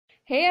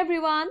Hey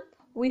everyone,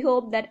 we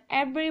hope that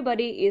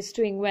everybody is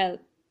doing well.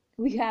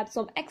 We have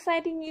some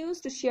exciting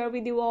news to share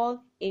with you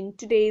all in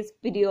today's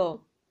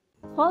video.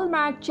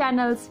 Hallmark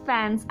Channel's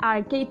fans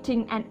are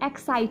getting an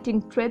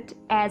exciting treat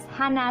as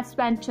Hannah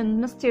Swensen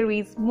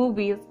Mysteries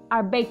movies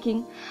are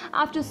baking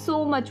after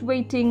so much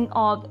waiting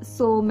of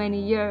so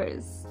many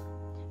years.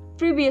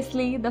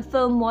 Previously, the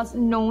film was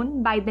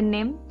known by the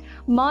name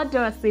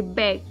Murder She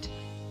Baked.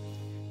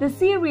 The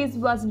series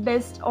was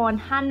based on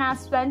Hannah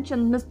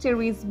Swensen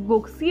Mysteries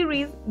book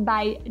series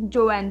by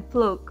Joanne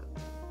Fluke.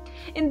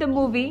 In the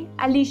movie,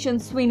 Alison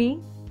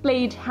Sweeney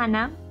played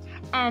Hannah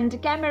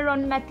and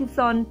Cameron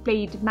Mathison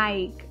played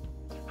Mike.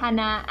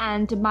 Hannah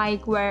and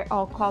Mike were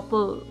a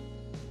couple.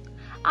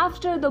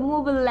 After the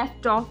movie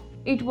left off,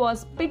 it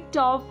was picked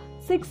up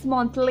 6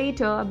 months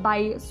later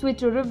by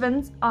Sweet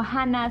Revenge, a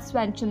Hannah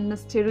Swensen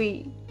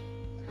Mystery.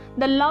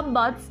 The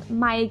lovebirds,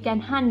 Mike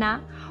and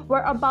Hannah,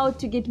 were about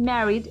to get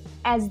married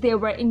as they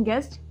were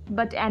engaged,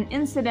 but an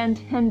incident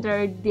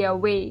hindered their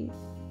way.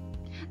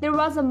 There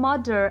was a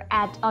murder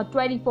at a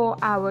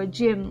 24-hour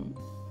gym.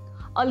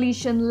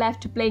 Alison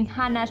left playing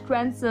Hannah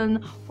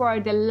Swensen for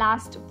the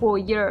last 4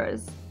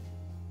 years.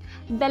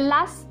 The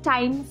last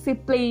time she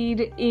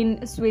played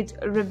in Sweet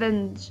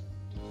Revenge.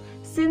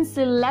 Since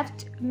she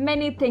left,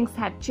 many things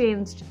have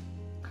changed.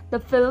 The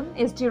film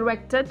is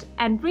directed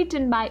and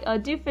written by a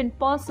different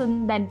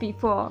person than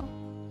before.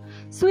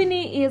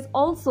 Sweeney is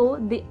also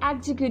the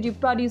executive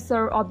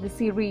producer of the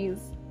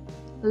series.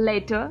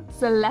 Later,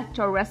 she left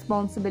her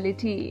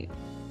responsibility.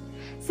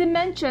 She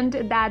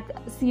mentioned that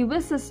she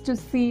wishes to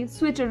see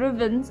Sweet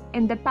Revenge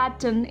in the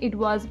pattern it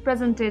was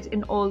presented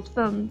in old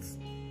films.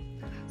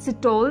 She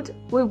told,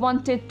 "We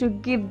wanted to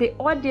give the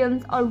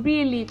audience a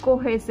really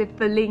cohesive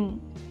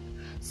feeling."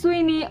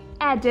 Sweeney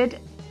added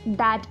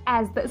that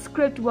as the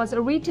script was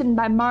written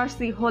by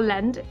Marcy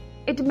Holland,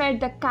 it made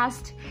the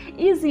cast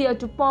easier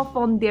to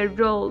perform their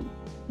role.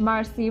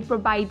 Marcy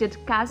provided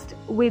cast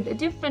with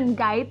different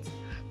guides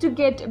to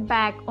get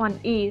back on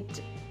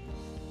it.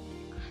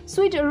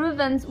 Sweet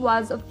Revenge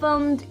was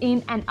filmed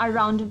in and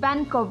around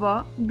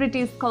Vancouver,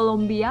 British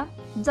Columbia,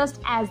 just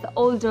as the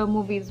older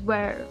movies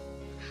were.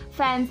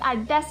 Fans are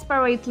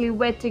desperately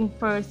waiting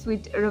for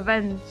Sweet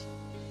Revenge.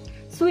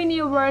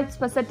 Sweeney works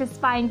for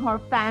satisfying her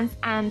fans,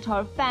 and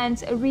her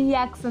fans'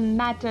 reaction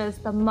matters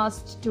the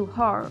most to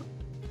her.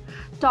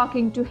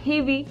 Talking to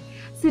Heavy,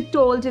 she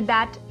told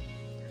that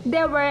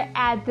they were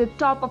at the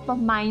top of her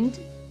mind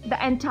the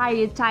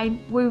entire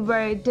time we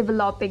were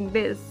developing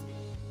this.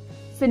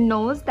 She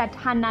knows that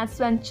Hannah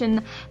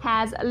Swensen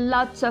has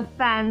lots of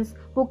fans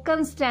who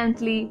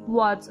constantly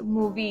watch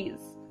movies.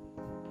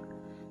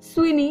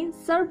 Sweeney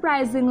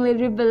surprisingly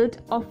revealed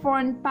a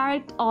fun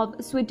part of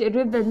Sweet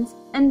Revenge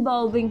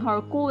involving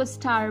her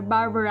co-star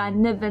Barbara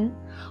Niven,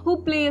 who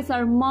plays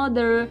her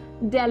mother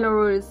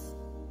Dolores.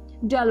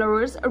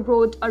 Dolores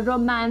wrote a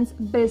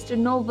romance-based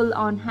novel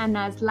on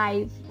Hannah's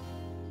life.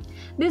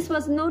 This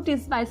was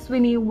noticed by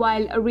Sweeney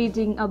while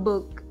reading a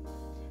book.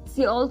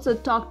 She also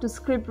talked to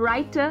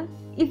scriptwriter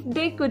if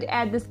they could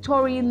add the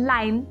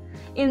storyline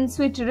in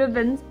Sweet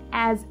Revenge,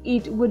 as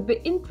it would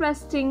be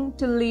interesting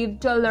to leave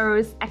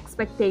Dolores'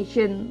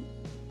 expectation.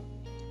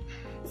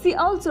 She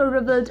also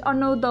revealed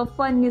another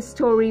funny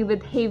story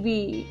with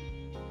Heavy.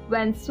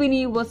 When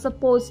Sweeney was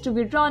supposed to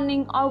be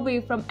running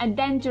away from a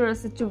dangerous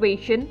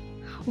situation,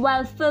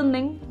 while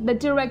filming, the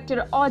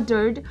director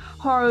ordered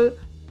her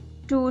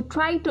to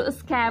try to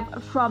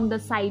escape from the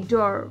side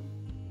door.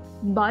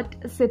 But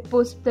she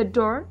pushed the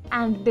door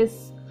and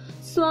this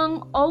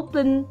swung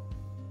open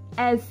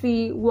as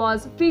she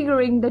was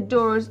figuring the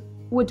doors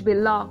would be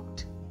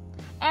locked.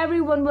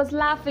 Everyone was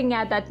laughing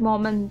at that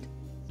moment.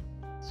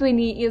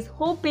 Sweeney is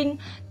hoping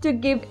to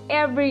give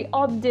every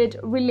update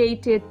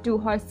related to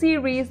her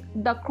series,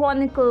 The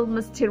Chronicle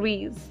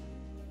Mysteries.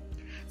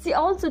 She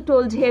also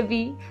told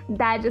Heavy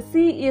that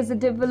she is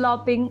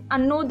developing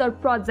another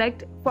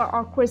project for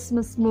our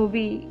Christmas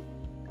movie.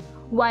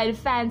 While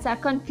fans are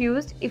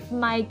confused if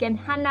Mike and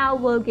Hannah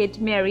will get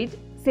married,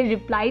 she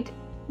replied,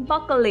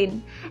 "Buckle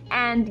in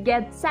and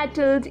get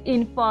settled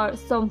in for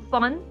some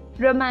fun,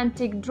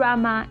 romantic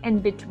drama in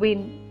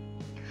between."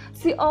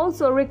 She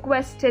also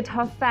requested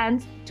her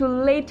fans to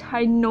let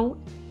her know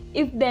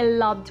if they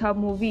loved her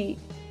movie.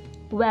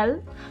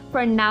 Well,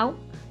 for now,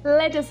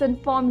 let us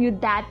inform you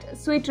that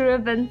Sweet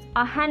Revenge,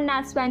 a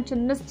Hannah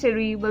Swensen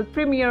Mystery, will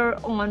premiere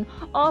on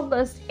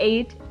August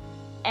 8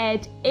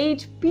 at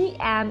 8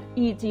 p.m.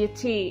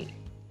 EDT.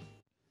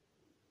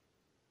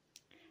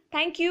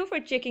 Thank you for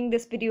checking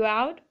this video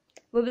out.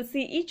 We will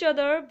see each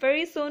other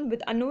very soon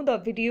with another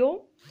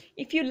video.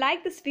 If you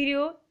like this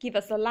video, give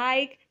us a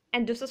like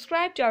and do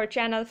subscribe to our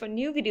channel for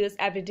new videos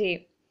every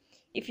day.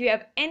 If you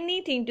have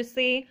anything to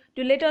say,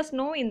 do let us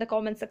know in the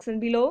comment section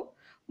below.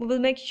 We will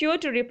make sure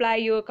to reply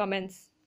your comments.